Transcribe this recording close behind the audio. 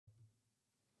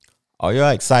Are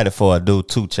y'all excited for a new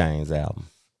 2 Chainz album?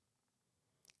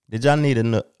 Did y'all need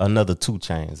another 2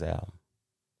 Chainz album?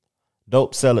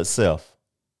 Dope sell itself.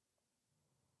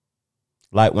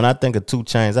 Like when I think of 2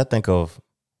 Chainz, I think of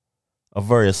a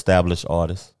very established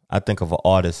artist. I think of an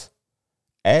artist.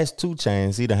 As 2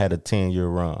 Chainz, he done had a 10-year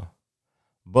run.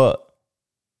 But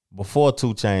before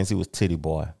 2 Chainz, he was Titty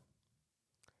Boy.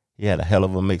 He had a hell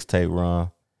of a mixtape run.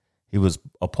 He was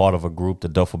a part of a group, the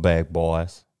Duffel Bag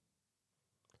Boys.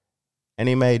 And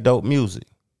he made dope music.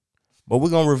 But we're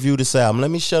going to review this album.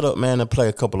 Let me shut up, man, and play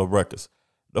a couple of records.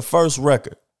 The first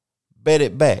record, Bet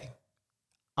It Back.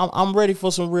 I'm ready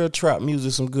for some real trap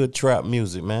music, some good trap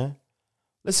music, man.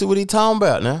 Let's see what he talking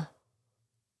about now.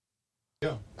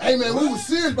 Yeah. Hey, man, we was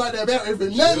serious about that bathroom. If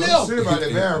it's nothing else, we had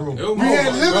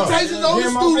limitations on the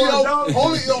studio.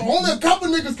 Only a couple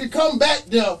niggas can come back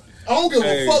there. I don't give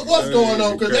a fuck what's going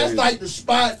on, because that's like the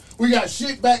spot. We got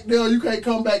shit back there. You can't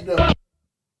come back there.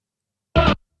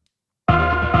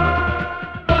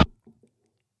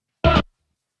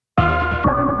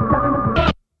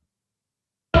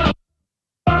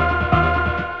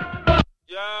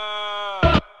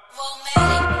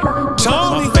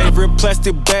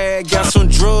 Plastic bag, got some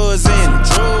drugs in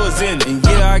it. And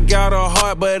yeah, I got a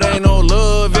heart, but ain't no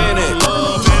love in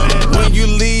it. When you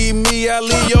leave me, I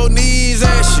leave your knees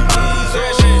ashy.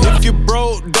 If you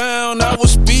broke down, I will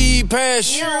speed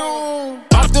past you.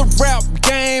 Off the rap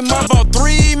game, I bought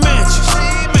 3 matches.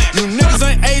 You niggas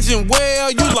ain't aging well,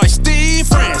 you like Steve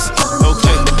Francis.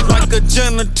 Okay, like a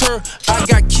janitor, I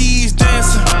got keys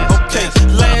dancing. Okay,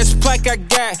 last plaque I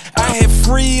got, I had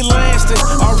freelanced it.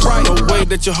 Alright, the way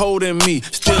that you're holding me,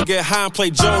 still get high and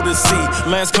play Jodeci.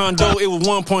 Last condo, it was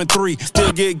 1.3,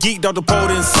 still get geeked out the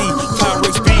potency.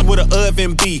 Pyrex B with an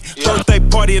oven B. Birthday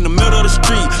party in the middle of the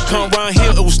street. Come round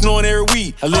here, it was snowing every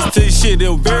week. I listen to this shit, it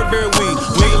was very, very weak.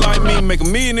 Nigga like me, make $1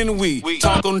 million in a week.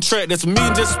 Talk on the track, that's $1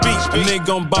 million just speech. A nigga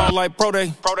gon' ball like Pro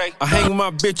Day. I hang with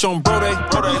my bitch on Bro Day.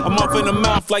 I'm up in the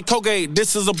mouth like Colgate.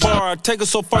 This is a bar, I take it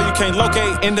so far you can't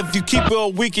locate. And if you keep it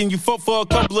all weekend, you fuck for a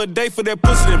couple of days for that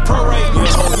pussy, then prorate.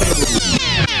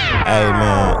 Hey,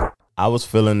 man, I was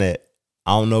feeling that.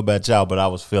 I don't know about y'all, but I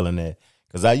was feeling that.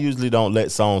 Because I usually don't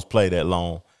let songs play that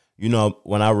long. You know,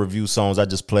 when I review songs, I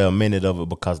just play a minute of it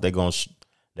because they're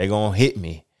gonna hit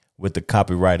me with the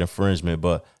copyright infringement.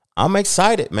 But I'm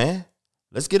excited, man.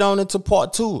 Let's get on into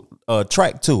part 2.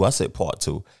 Track 2. I said part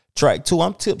 2. Track 2,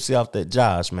 I'm tipsy off that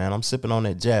Josh, man. I'm sipping on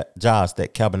that Josh,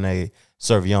 that Cabernet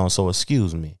Sauvignon. So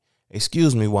excuse me.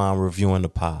 Excuse me while I'm reviewing the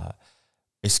pod.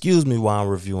 Excuse me while I'm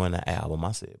reviewing the album.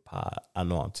 I said pod. I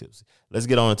know I'm tipsy. Let's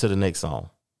get on into the next song.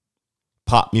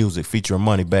 Pop music featuring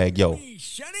Moneybagg Yo. Hey,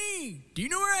 Shani, do you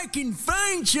know where I can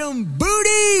find some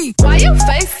booty? Why your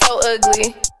face so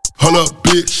ugly? Hold up,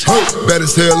 bitch. Bad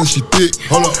as hell and she thick.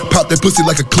 Hold up. Pop that pussy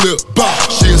like a clip.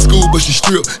 She in school, but she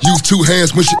strip. Use 2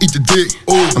 hands when she eat the dick.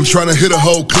 I'm trying to hit a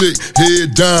whole click.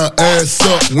 Head down, ass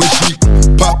up when she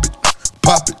pop it,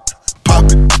 pop it, pop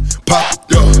it, pop it,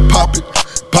 yeah. Pop it,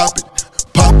 pop it,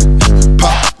 pop it,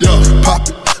 pop it, yeah. Pop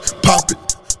it, pop it,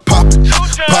 pop it,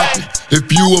 pop it. If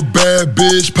you a bad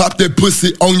bitch, pop that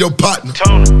pussy on your partner.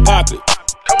 Pop it.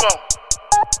 Come on.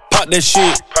 Pop that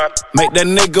shit. Make that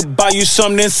nigga buy you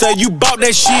something and say you bought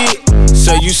that shit.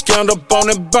 Say you scammed up on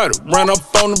that butter, ran up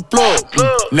on the plug.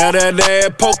 Now that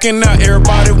ass poking out,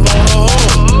 everybody wanna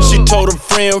hug. She told her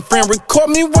friend, record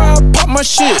me while I pop my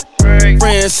shit.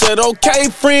 Friend said, okay,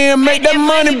 friend, make that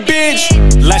money, bitch.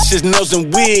 Lashes, nails,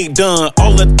 and wig done,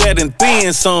 all of that and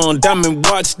then some. Diamond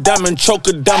watch, diamond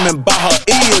choker, diamond by her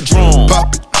eardrum.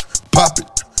 Pop it, pop it,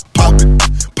 pop it,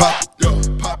 pop it,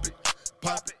 yo, pop it,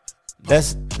 pop it.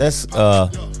 That's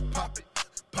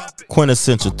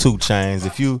quintessential 2 Chainz.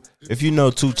 If you know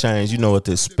 2 Chainz, you know what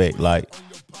to expect. Like,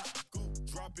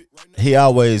 he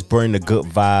always bring the good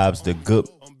vibes, the good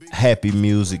happy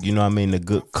music, you know what I mean, the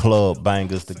good club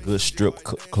bangers, the good strip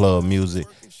club music.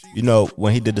 You know,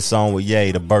 when he did the song with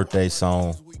Ye, the birthday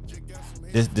song,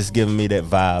 this giving me that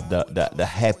vibe, the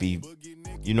happy,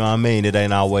 you know what I mean? It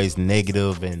ain't always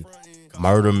negative and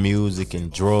murder music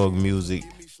and drug music.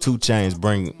 2 Chainz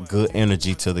bring good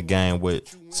energy to the game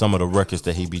with some of the records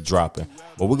that he be dropping.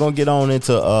 But we're gonna get on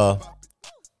into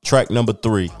track number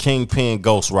 3, Kingpin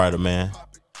Ghostwriter, man.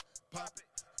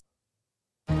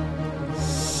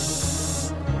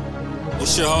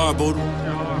 This shit hard, boo.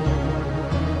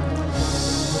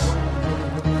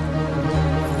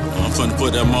 I'm finna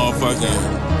put that motherfucking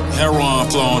heroin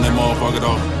flow on that motherfucker,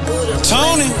 though.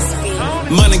 Tony!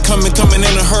 Money coming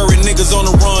in a hurry. Niggas on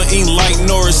the run, eating like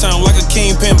Norris. Sound like a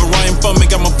kingpin, but Ryan for me.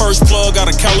 Got my first plug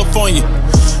out of California.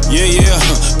 Yeah.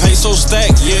 Peso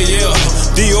stack, yeah.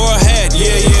 Dior hat,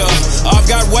 yeah. I've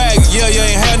got wag, yeah.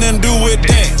 Ain't had nothing to do with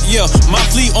that, yeah. yeah. My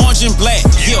fleet orange and black,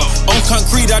 yeah. On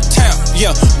concrete I tap,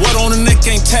 yeah. What on the neck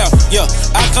ain't tap, yeah.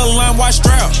 Alkaline white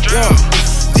strap, yeah.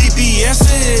 DPS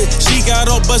it, she got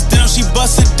her bust down, she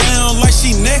bust it down like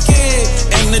she naked.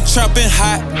 And the trap been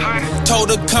hot, told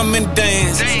her come and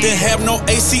dance. Didn't have no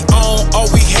AC on, all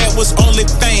we had was only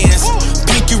fans.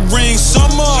 Pinky ring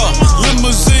summer,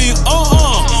 limousine,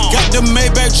 got the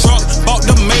Maybach truck, bought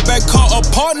the Maybach car, a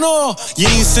partner. You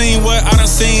ain't seen what I done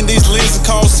seen, these lenses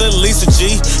cost at least a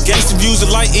G. Gangsta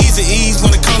music like Easy E's,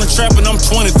 when it come to trapping I'm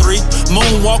 23.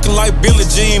 Moonwalking like Billie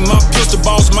Jean, my pistol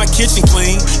balls, my kitchen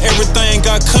clean. Everything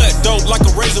got cut dope like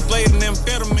a razor blade and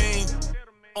amphetamine.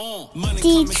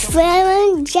 The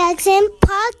Trevor Jackson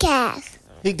Podcast.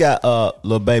 He got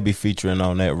Lil Baby featuring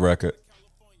on that record.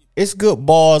 It's good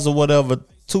bars or whatever.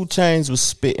 2 Chainz was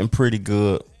spitting pretty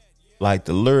good. Like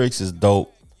the lyrics is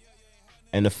dope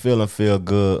and the feeling feel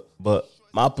good. But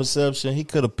my perception, he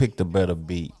could have picked a better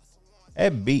beat.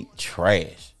 That beat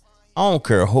trash. I don't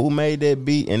care who made that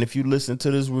beat, and if you listen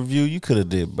to this review, you could have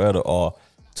did better. Or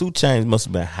 2 Chainz must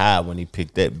have been high when he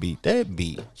picked that beat. That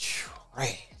beat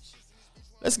trash.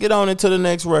 Let's get on into the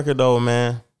next record though,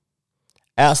 man.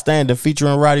 Outstanding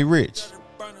featuring Roddy Ricch.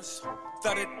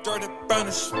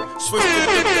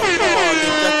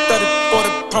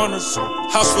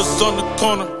 House was on the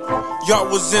corner, yard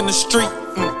was in the street.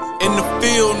 In the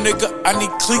field, nigga, I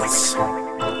need cleats.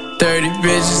 30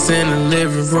 bitches in the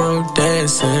living room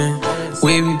dancing.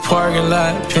 We be parking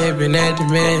lot, pimping at the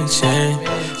mansion.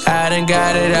 I done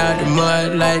got it out the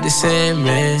mud like the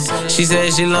Sandman. She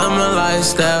said she love my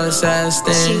lifestyle, it's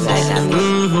outstanding.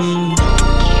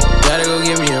 Gotta go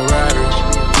get me a rider.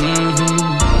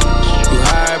 You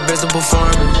hired best of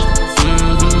performance.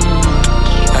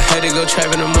 I had to go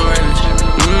trap in the morning.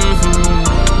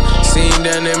 Seen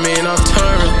down there, man, off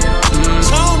turning.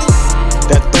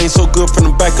 That thing so good from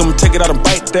the back, I'ma take it out and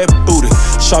bite that booty.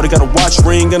 Shawty got a watch,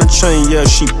 ring, and a chain, yeah,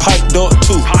 she piped up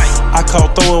too. I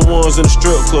caught throwing ones in the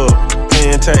strip club,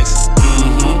 paying taxes.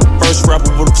 First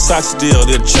rapper with a Versace deal,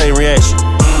 did a chain reaction.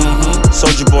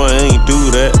 Soulja Boy ain't do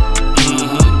that.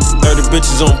 30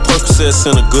 bitches on Percocets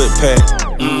in a good pack.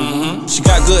 She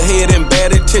got good head and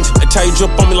bad intention. That's how you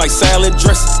drip on me like salad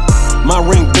dressing. My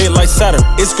ring big like Saturn,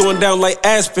 it's going down like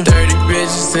Aspen. 30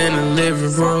 bitches in the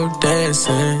living room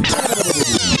dancing.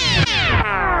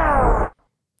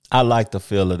 I like the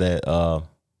feel of that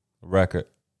record.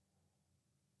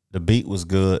 The beat was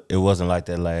good. It wasn't like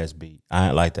that last beat. I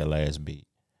ain't like that last beat.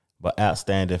 But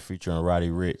Outstanding featuring Roddy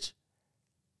Ricch.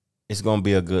 It's going to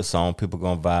be a good song. People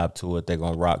going to vibe to it. They're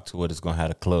going to rock to it. It's going to have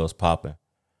the clubs popping.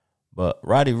 But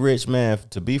Roddy Ricch, man,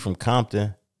 to be from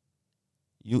Compton,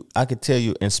 I could tell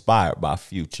you inspired by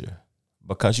Future.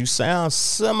 Because you sound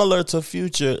similar to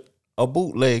Future, a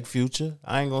bootleg Future.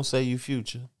 I ain't going to say you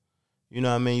Future. You know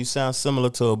what I mean? You sound similar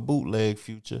to a bootleg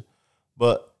Future.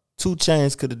 But 2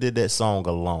 Chainz could have did that song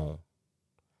alone.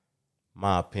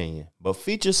 My opinion. But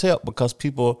features help because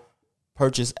people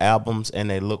purchase albums and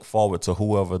they look forward to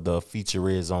whoever the feature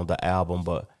is on the album.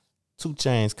 But 2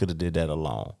 Chainz could have did that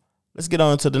alone. Let's get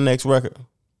on to the next record.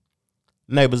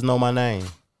 Neighbors Know My Name.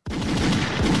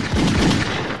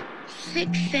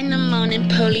 6 in the morning,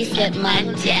 police at my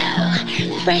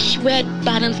door. Fresh red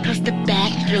bottoms cross the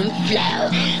bathroom floor.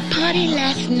 Party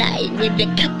last night with a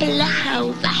couple of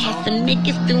hoes. I had some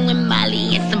niggas doing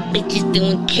Molly and some bitches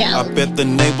doing coke. I bet the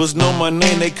neighbors know my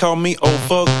name, they call me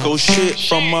over. Go shit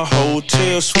from my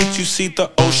hotel suite, you see the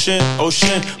ocean.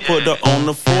 Put her on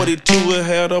the 42, it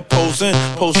had her posing.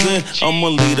 I'ma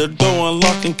leave the door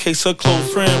unlocked in case her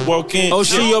close friend walk in. Oh,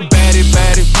 she a baddie,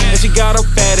 and she got a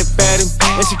fatty,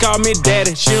 and she call me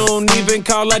daddy. She don't even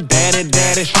call her daddy.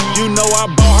 You know I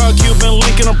bought her Cuban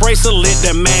link and a bracelet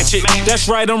that match it. That's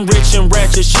right, I'm rich and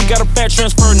ratchet. She got a fat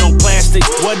transfer, no plastic.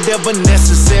 Whatever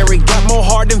necessary, got more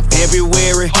heart than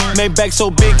February. Maybach so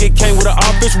big it came with an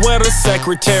office where the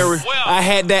secretary. I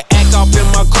had that act off in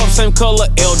my cup, same color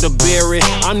elderberry.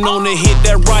 I'm known to hit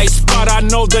that right spot, I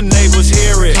know the neighbors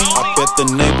hear it. I bet the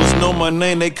neighbors know my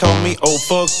name, they call me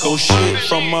over. Go shit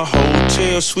from my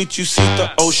hotel suite, you see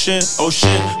the ocean.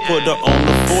 Put her on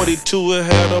the 42, it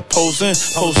had her posing.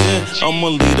 I'ma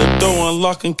leave the door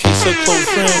unlocked in case her close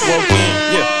friend walk in.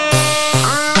 Yeah.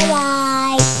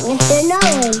 Alright, Mr.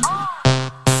 Nolan.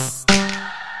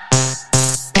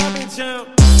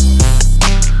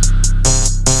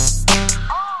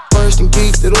 First and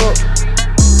geeked it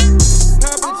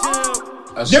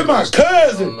up. You're my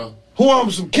cousin. Who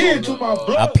I'm some kid to my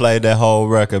brother. I played that whole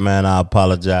record, man. I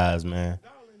apologize, man.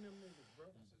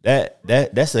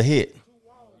 That's a hit.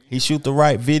 He shoot the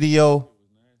right video.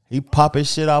 He pop his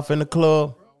shit off in the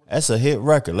club. That's a hit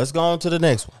record. Let's go on to the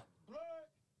next one.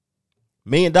 $1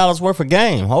 million worth of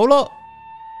game. Hold up.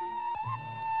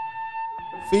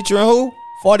 Featuring who?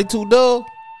 42 Dugg.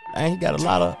 And he got a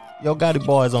lot of Yo Gotti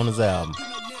boys on his album.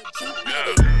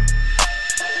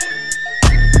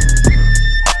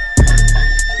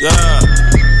 Yeah.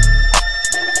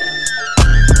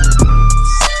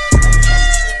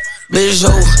 Bitch,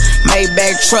 who?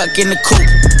 Maybach truck in the coupe.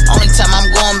 Only time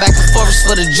I'm going back and forth is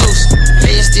for the juice.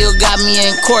 Bitch still got me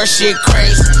in court, shit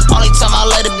crazy. Only time I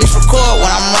let a bitch record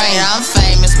when I'm raining. I'm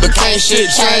famous, but can't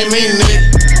shit change me,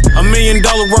 nigga. $1 million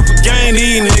worth of game,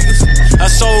 these niggas. I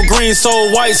sold green,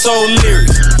 sold white, sold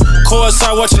lyrics.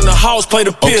 Courtside watching the house play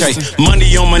the Pistons. Okay.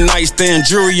 Money on my nightstand,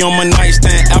 jewelry on my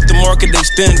nightstand. Aftermarket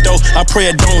extendo, I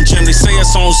pray it don't jam. They say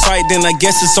it's on site, then I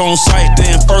guess it's on site.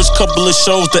 Then first couple of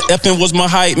shows, the effing was my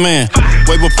hype man.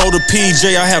 Way before the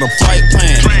PJ, I had a flight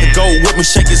plan. The go with me,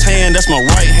 shake his hand, that's my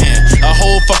right hand. A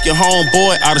whole fucking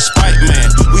homeboy out of spite, man.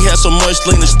 We had so much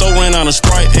lean, the store ran out of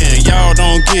Sprite, and y'all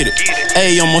don't get it.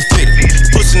 A on my fit,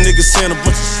 pussy niggas send a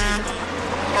bunch of.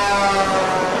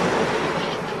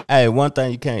 Hey, one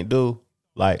thing you can't do,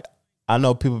 like, I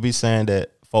know people be saying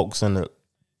that folks in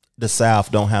the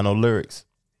South don't have no lyrics.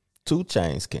 2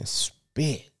 Chainz can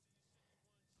spit.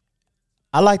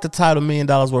 I like the title $1 Million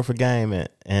Worth of Game,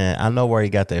 and I know where he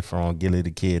got that from, Gilly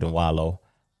the Kid and Wallow.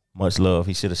 Much love.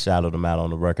 He should have shouted them out on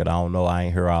the record. I don't know. I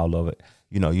ain't hear all of it.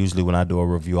 You know, usually when I do a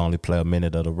review, I only play a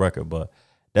minute of the record, but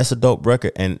that's a dope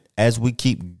record. And as we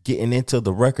keep getting into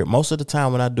the record, most of the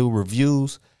time when I do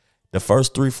reviews, the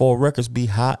first 3-4 records be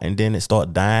hot and then it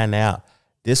start dying out.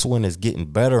 This one is getting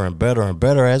better and better and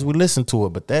better as we listen to it.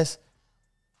 But that's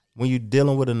when you're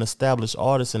dealing with an established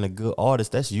artist and a good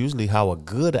artist, that's usually how a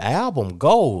good album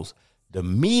goes. The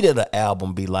meat of the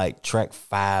album be like track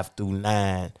 5 through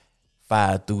 9,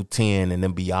 5 through 10, and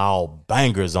then be all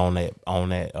bangers on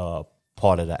that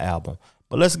part of the album.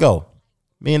 But let's go.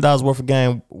 $1 Million Worth of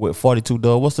Game with 42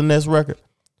 Dugg. What's the next record?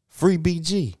 Free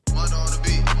BG.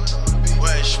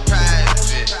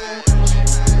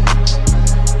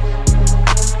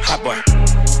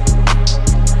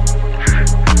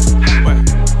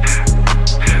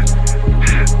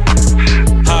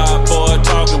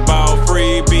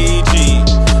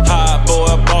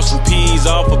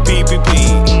 Off of PPP.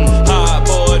 Hot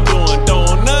boy doing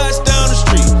donuts down the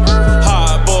street.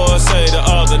 Hot boy say the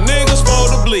other niggas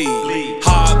supposed to bleed.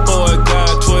 Hot boy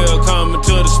got 12 coming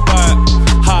to the spot.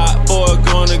 Hot boy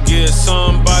gonna get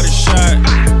somebody shot.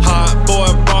 Hot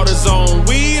boy brought his own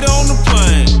weed on the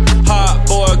plane. Hot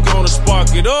boy gonna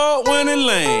spark it up when it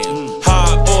land.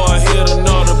 Hot boy hit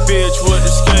another bitch with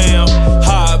the scam.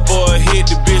 Hot boy hit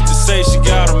the bitch to say she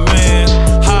got a man.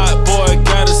 Hot boy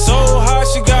got it so hot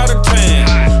she got a tan.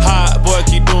 Hot boy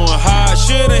keep doing hot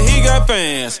shit and he got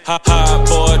fans. Hot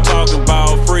boy talking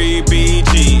about free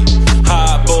BG.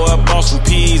 Hot boy bought some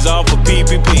peas off of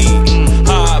PPP.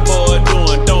 Hot boy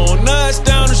doing donuts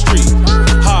down the street.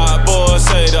 Hot boy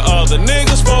say the other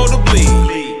niggas supposed to bleed.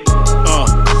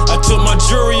 I took my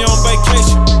jury on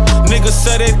vacation. Niggas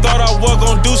said they thought I was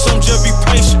gonna do something, just be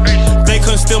patient. They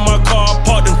couldn't steal my car,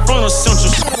 parked in front of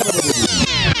Central.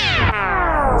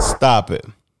 Stop it.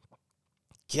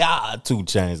 God, 2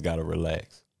 Chainz gotta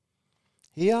relax.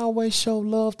 He always show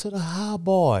love to the Hot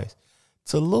Boys,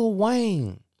 to Lil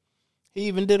Wayne. He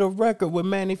even did a record with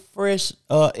Manny Fresh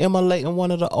emulating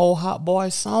one of the old Hot Boy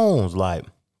songs. Like,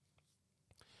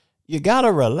 you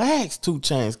gotta relax, 2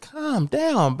 Chainz. Calm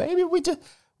down, baby.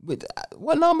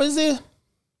 What number is it?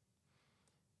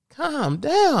 Calm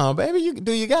down, baby.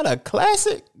 You got a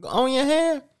classic on your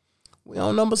hand? We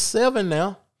on number 7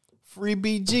 now. Free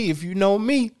BG. If you know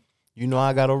me, you know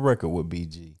I got a record with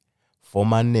BG. For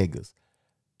my niggas.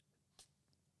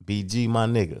 BG, my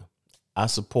nigga. I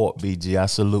support BG. I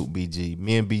salute BG.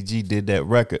 Me and BG did that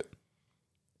record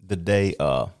the day,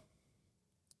 a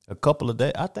couple of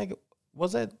days. I think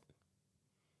was that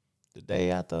the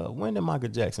day after. When did Michael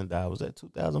Jackson die? Was that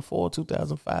 2004,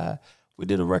 2005? We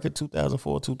did a record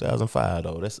 2004, 2005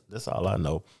 though. That's all I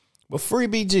know. But free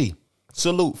BG.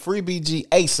 Salute. Free BG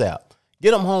ASAP.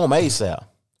 Get him home ASAP.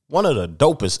 One of the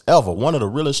dopest ever. One of the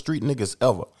realest street niggas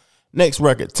ever. Next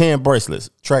record, 10 Bracelets,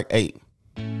 track 8.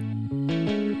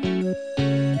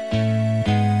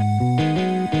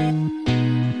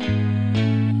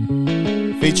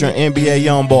 Featuring NBA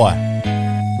Youngboy.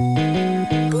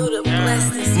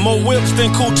 More whips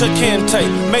than Kuta Kente.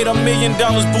 Made $1 million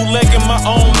bootlegging my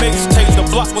own mixtape. The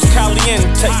block was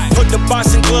caliente. Put the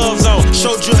boxing gloves on.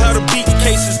 Showed you how to beat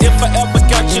cases. If I ever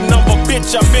got your number,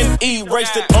 bitch, I've been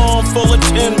erased it. Arm full of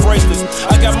 10 bracelets.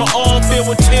 I got my arm filled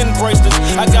with 10 bracelets.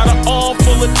 I got an arm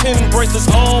full of 10 bracelets.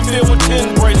 Arm filled with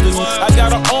 10 bracelets. I got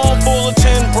an arm full of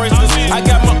 10 bracelets. I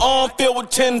got my arm filled with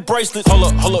 10 bracelets. Hold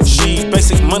up, she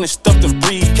basic money stuffed in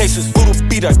briefcases. Voodoo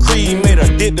beat I cream, made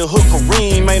her did the hook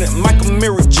Kareem, made it Michael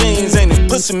Mirror jeans, ain't it?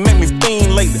 Pussy make me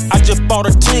fiend lately. I just bought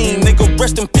a team, nigga.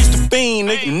 Rest in peace to Bean,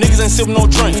 nigga. Niggas ain't sipping no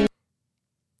drink.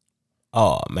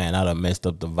 Oh man, I done messed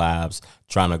up the vibes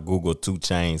trying to Google 2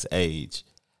 Chainz age.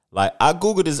 Like, I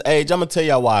Googled his age. I'm gonna tell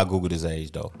y'all why I Googled his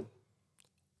age though,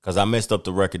 cause I messed up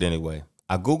the record anyway.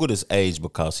 I Googled his age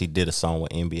because he did a song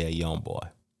with NBA YoungBoy.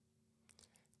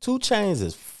 2 Chainz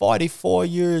is 44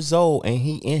 years old and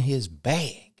he in his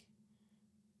bag.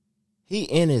 He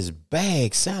in his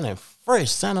bag, sounding fresh,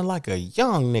 sounding like a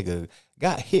young nigga.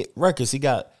 Got hit records. He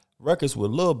got records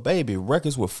with Lil Baby,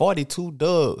 records with 42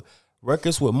 Dugg,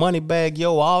 records with Moneybagg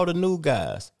Yo, all the new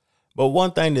guys. But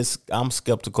one thing that I'm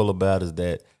skeptical about is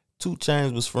that 2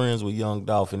 Chainz was friends with Young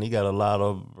Dolph, and he got a lot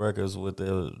of records with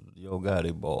the Yo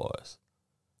Gotti boys.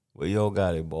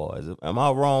 Am I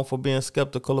wrong for being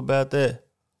skeptical about that?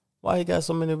 Why he got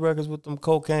so many records with them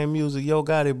Cocaine Music, Yo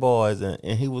Gotti boys, and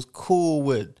he was cool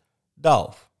with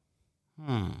Dolph?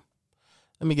 Let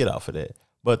me get off of that.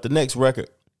 But the next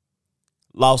record,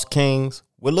 Lost Kings,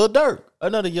 with Lil Durk,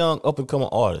 another young up-and-coming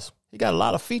artist. He got a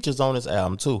lot of features on this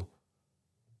album, too.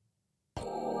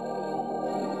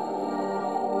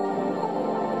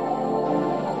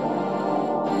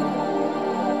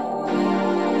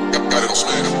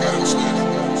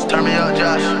 Turn me up,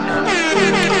 Josh.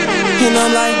 And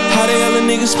I'm like, how the hell a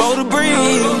nigga supposed to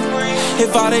breathe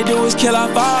if all they do is kill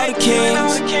off all the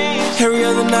kings? Every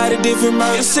other night a different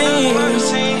murder scene.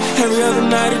 Every other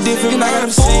night a different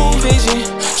murder scene. Vision,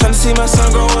 tryna see my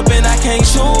son grow up and I can't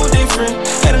shoot different.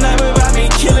 At a night without me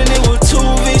killing it with 2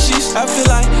 vicious. I feel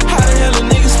like, how the hell a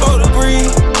nigga supposed to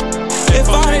breathe if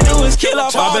all they do is kill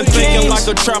off all the kings? I've been thinking like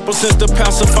a trapper since the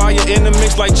pacifier. In the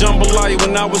mix like jambalaya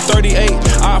when I was 38.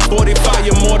 I 40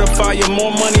 fire, more to fire.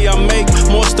 More money I make,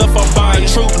 more stuff I buy. A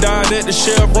troop died at the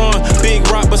Chevron. Big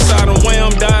rock beside him.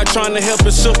 Wham died trying to help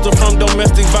his sister from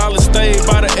domestic violence. Stayed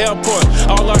by the airport.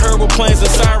 All I heard were planes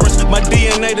and sirens. My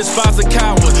DNA despises a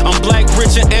coward. I'm black,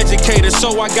 rich, and educated,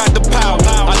 so I got the power.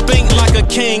 I think like a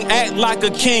king, act like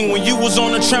a king. When you was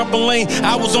on the trampoline,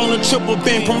 I was on the triple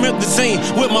beam. Promethazine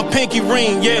with my pinky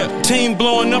ring, yeah. Team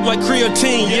blowing up like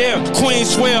creatine, yeah. Queen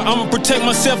swear, I'ma protect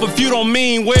myself if you don't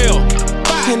mean well.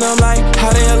 And I'm like,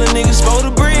 how the hell a nigga supposed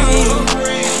to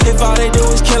breathe if all they do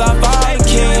is kill off all the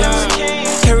kings?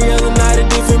 Every other night a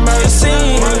different murder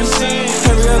scene.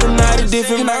 Every other night a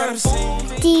different murder scene.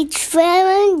 The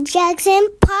Trevor Jackson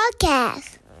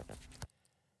Podcast.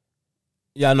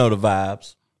 Y'all know the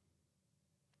vibes.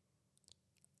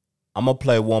 I'm gonna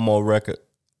play one more record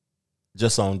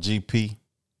just on GP.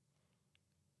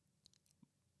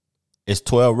 It's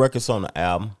 12 records on the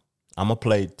album. I'm gonna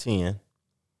play 10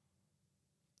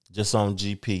 just on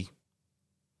GP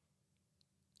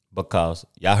because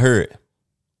y'all heard it.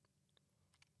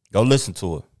 Go listen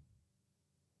to it.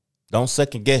 Don't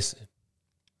second guess it.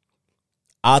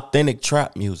 Authentic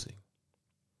trap music.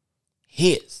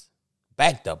 Hits.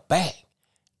 Back to back.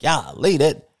 Golly,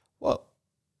 that, well,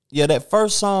 yeah, that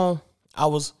first song, I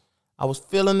was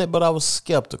feeling it, but I was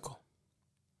skeptical.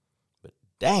 But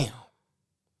damn,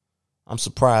 I'm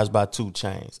surprised by 2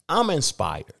 Chainz. I'm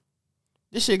inspired.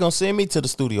 This shit gonna send me to the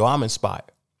studio. I'm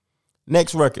inspired.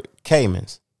 Next record,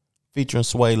 Caymans, featuring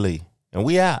Sway Lee. And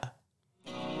we out.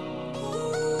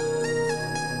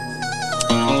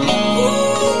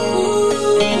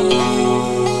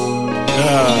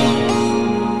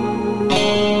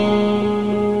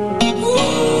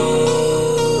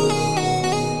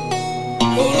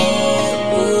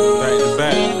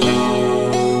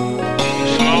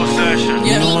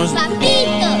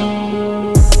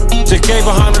 Just gave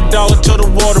 $100 to the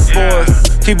water boy.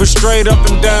 Keep it straight up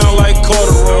and down like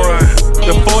corduroy.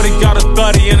 The 40 got a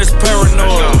 30 and it's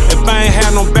paranoid. If I ain't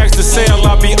had no backs to sell,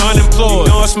 I'll be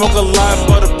unemployed. You know I smoke a lot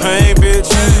for the pain,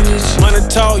 bitch. Money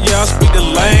talk, yeah, I speak the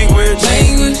language.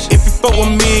 If you fuck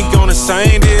with me, ain't gonna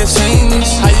say this.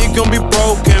 How you gonna be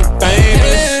broke and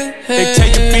famous? They tell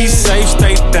you be safe,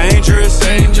 stay dangerous.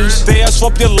 They'll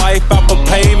swap your life out for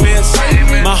payments.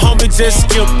 My homie just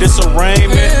skipped this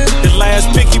arraignment. The last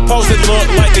pic he posted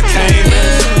looked like the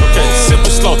Caymans. Okay, sip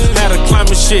it slow, had a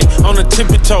climbing shit on the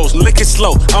tippy toes. Lick it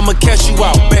slow, I'ma catch you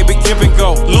out, baby, give and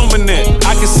go. Luminant,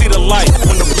 I can see the light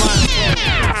when the blind.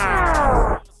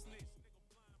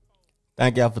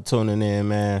 Thank y'all for tuning in,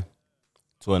 man,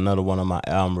 to another one of my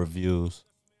album reviews.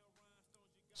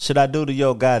 Should I do the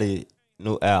Yo Gotti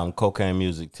new album, Cocaine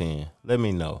Music 10? Let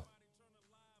me know.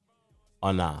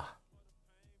 Or nah.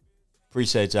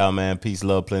 Appreciate y'all, man. Peace,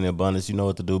 love, plenty, abundance. You know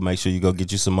what to do. Make sure you go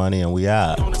get you some money, and we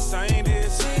out.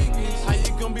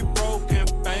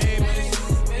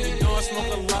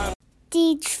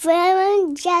 The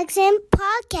Trevor Jackson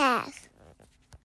Podcast.